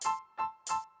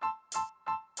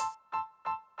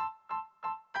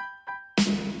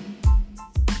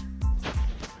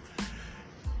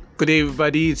Good day,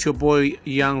 everybody. It's your boy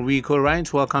Young Rico Ryan.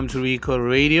 Welcome to Rico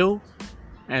Radio,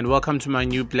 and welcome to my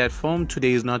new platform.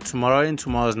 Today is not tomorrow, and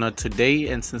tomorrow is not today.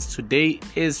 And since today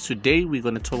is today, we're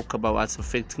going to talk about what's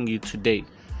affecting you today.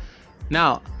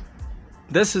 Now,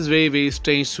 this is very, very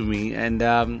strange to me, and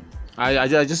I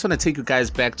just want to take you guys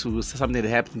back to something that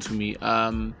happened to me.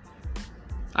 I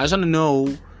just want to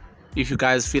know if you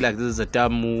guys feel like this is a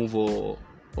dumb move or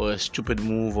a stupid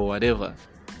move or whatever.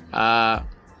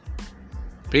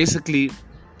 Basically,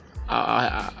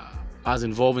 I was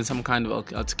involved in some kind of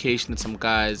altercation with some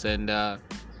guys, and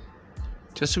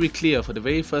just to be clear, for the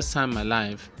very first time in my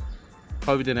life,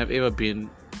 probably than I've ever been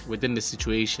within the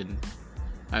situation,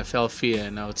 I felt fear,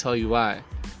 and I'll tell you why.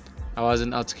 I was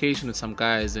in altercation with some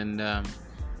guys, and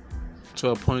to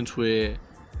a point where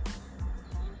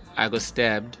I got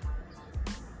stabbed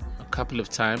a couple of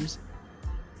times.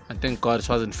 And thank God it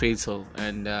wasn't fatal,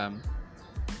 and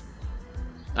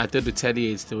I did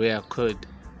retaliate the way I could.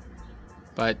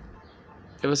 But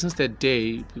ever since that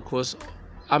day, because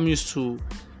I'm used to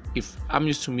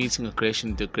meeting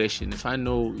aggression with aggression. If I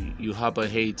know you harbor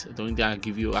hate, the only thing I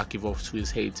give off to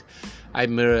is hate. I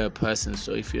mirror a person.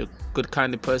 So if you're a good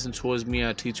kind of person towards me,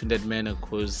 I treat you in that manner.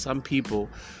 Because some people,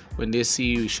 when they see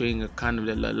you showing a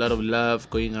lot of love,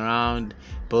 going around,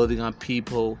 building up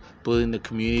people, building the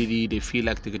community, they feel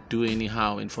like they could do it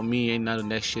anyhow. And for me, ain't none of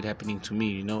that shit happening to me,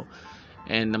 you know.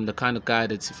 And I'm the kind of guy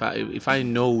that if I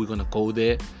know we're gonna go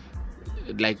there,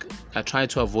 like, I try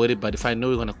to avoid it. But if I know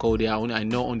we're gonna go there, I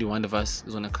know only one of us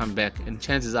is gonna come back, and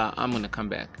chances are I'm gonna come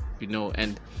back, you know.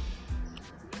 And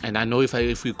I know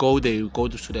if we go there, we go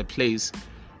to that place,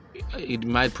 it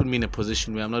might put me in a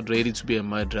position where I'm not ready to be a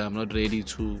murderer. I'm not ready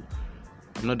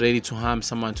to harm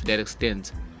someone to that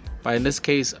extent. But in this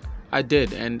case, I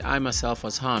did, and I myself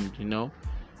was harmed, you know.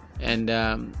 And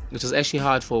it was actually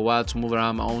hard for a while to move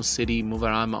around my own city, move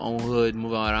around my own hood,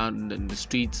 move around in the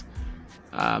streets.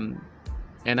 And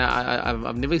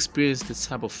I've never experienced this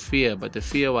type of fear, but the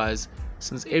fear was,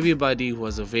 since everybody who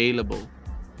was available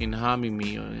in harming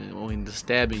me or in the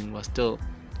stabbing was still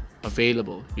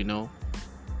available, you know,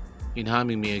 in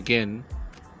harming me again,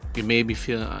 it made me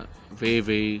feel very,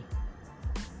 very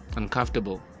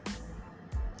uncomfortable.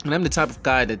 And I'm the type of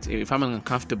guy that if I'm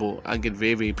uncomfortable, I get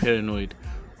very, very paranoid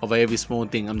over every small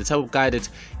thing. I'm the type of guy that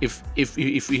if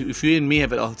you and me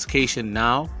have an altercation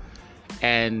now,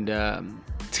 and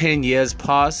 10 years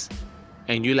pass,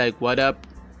 and you're like, what up?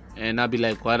 And I'll be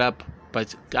like, what up?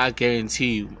 But I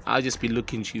guarantee you, I'll just be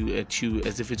looking at you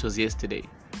as if it was yesterday.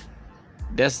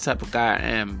 That's the type of guy I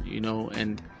am, you know.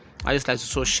 And I just like to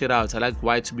sort shit out. I like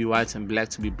white to be white and black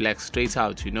to be black, straight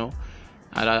out, you know.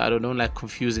 I don't like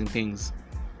confusing things.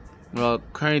 Well,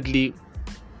 currently,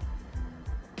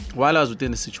 while I was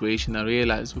within the situation, I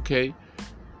realized, okay,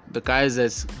 the guys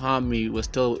that harmed me were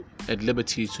still at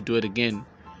liberty to do it again.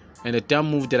 And the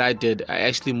dumb move that I did, I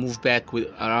actually moved back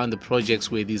around the projects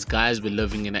where these guys were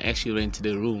living, and I actually rented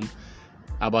a room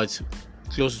about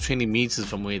close to 20 meters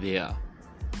from where they are.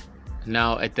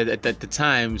 Now, at the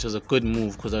time, it was a good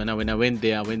move, because when I went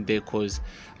there because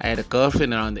I had a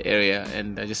girlfriend around the area,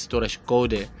 and I just thought I should go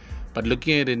there. But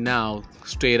looking at it now,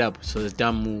 straight up, it was a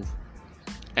dumb move.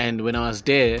 And when I was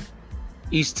there,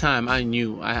 each time I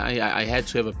knew I had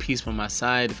to have a piece by my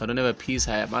side. If I don't have a piece,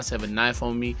 I must have a knife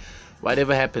on me.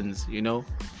 Whatever happens, you know.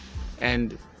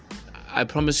 And I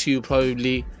promise you,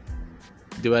 probably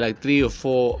there were like 3 or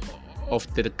 4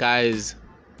 of the guys,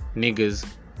 niggas,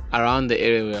 around the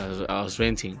area where I was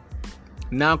renting.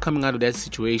 Now, coming out of that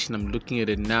situation, I'm looking at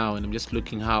it now, and I'm just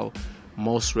looking how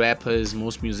most rappers,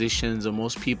 most musicians, or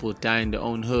most people die in their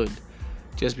own hood,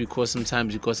 just because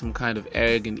sometimes you got some kind of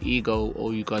arrogant ego,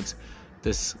 or you got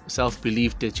this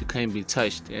self-belief that you can't be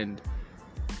touched. And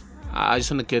I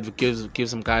just want to give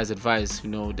some guys advice, you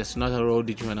know. That's not a road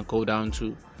that you want to go down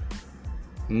to.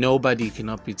 Nobody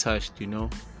cannot be touched, you know.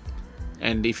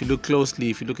 And if you look closely,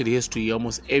 if you look at history,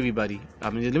 almost everybody,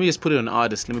 I mean, let me just put it on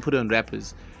artists, let me put it on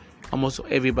rappers, almost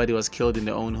everybody was killed in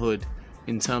their own hood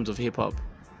in terms of hip-hop.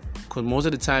 Because most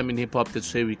of the time in hip-hop,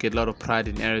 that's where we get a lot of pride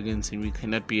and arrogance, and we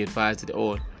cannot be advised at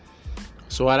all.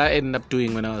 So what I ended up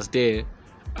doing when I was there,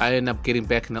 I ended up getting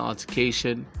back in an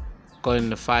altercation, got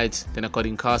in a fight, then I got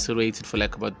incarcerated for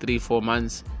like about 3-4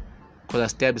 months, because I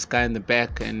stabbed this guy in the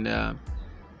back, and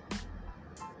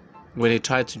when he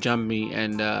tried to jump me,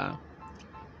 and it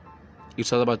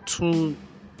was about 2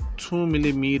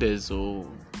 millimeters or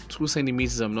 2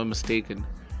 centimeters, I'm not mistaken,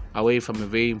 away from a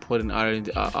very important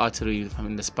artery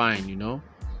in the spine, you know,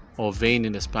 or vein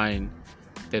in the spine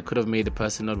that could have made the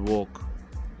person not walk.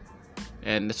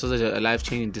 And this was a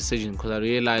life-changing decision, because I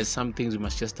realized some things we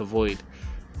must just avoid.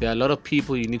 There are a lot of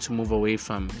people you need to move away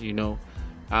from, you know.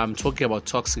 I'm talking about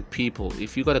toxic people.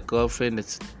 If you got a girlfriend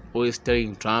that's always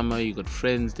stirring drama, you got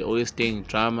friends they're always stirring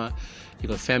drama, you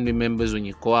got family members when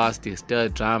you go out they stir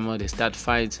drama, they start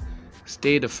fights,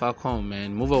 stay the fuck home,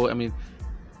 man. Move away.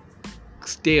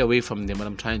 Stay away from them. What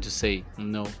I'm trying to say,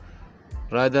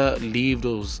 rather leave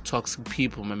those toxic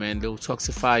people, my man. They'll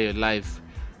toxify your life.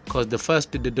 Because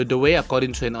the way I got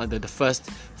into the first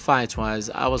fight was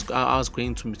I was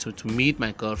going to meet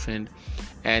my girlfriend,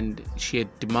 and she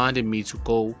had demanded me to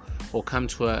go or come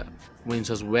to her when it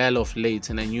was well off late,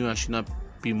 and I knew I should not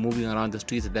be moving around the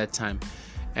streets at that time.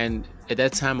 And at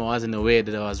that time I wasn't aware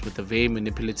that I was with a very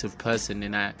manipulative person,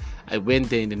 and I went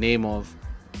there in the name of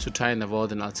to try and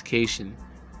avoid an altercation,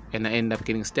 and I ended up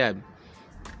getting stabbed.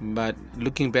 But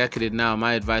looking back at it now,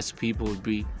 my advice to people would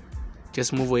be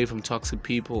just move away from toxic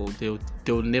people.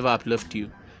 They'll never uplift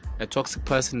you. A toxic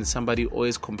person is somebody who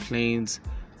always complains,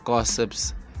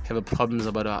 gossips, have a problem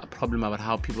about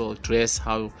how people dress,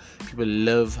 how people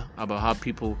live, about how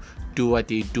people do what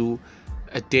they do.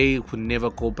 A day could never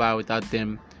go by without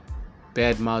them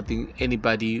bad mouthing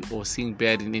anybody or seeing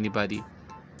bad in anybody.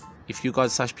 If you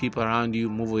got such people around you,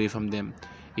 move away from them.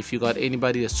 If you got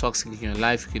anybody that's toxic in your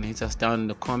life, you can hit us down in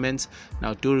the comments.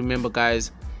 Now do remember,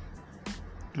 guys,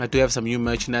 I do have some new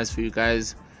merchandise for you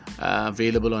guys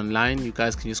available online. You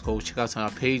guys can just go check out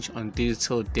our page on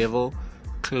Digital Devil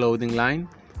clothing line.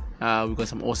 We've got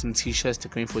some awesome t-shirts. They're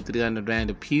going for 300 Rand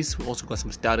a piece. We also got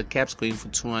some starter caps going for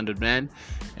 200 Rand,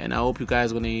 and I hope you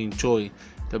guys are going to enjoy.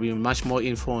 There'll be much more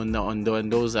info on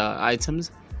those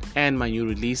items and my new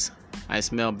release, I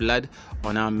Smell Blood,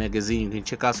 on our magazine. You can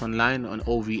check us online on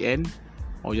OVN,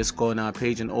 or just go on our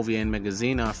page on OVN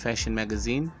magazine, our fashion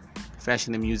magazine,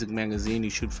 fashion and music magazine. You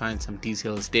should find some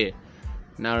details there.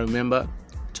 Now remember,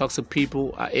 toxic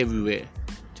people are everywhere.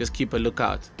 Just keep a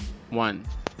lookout. 1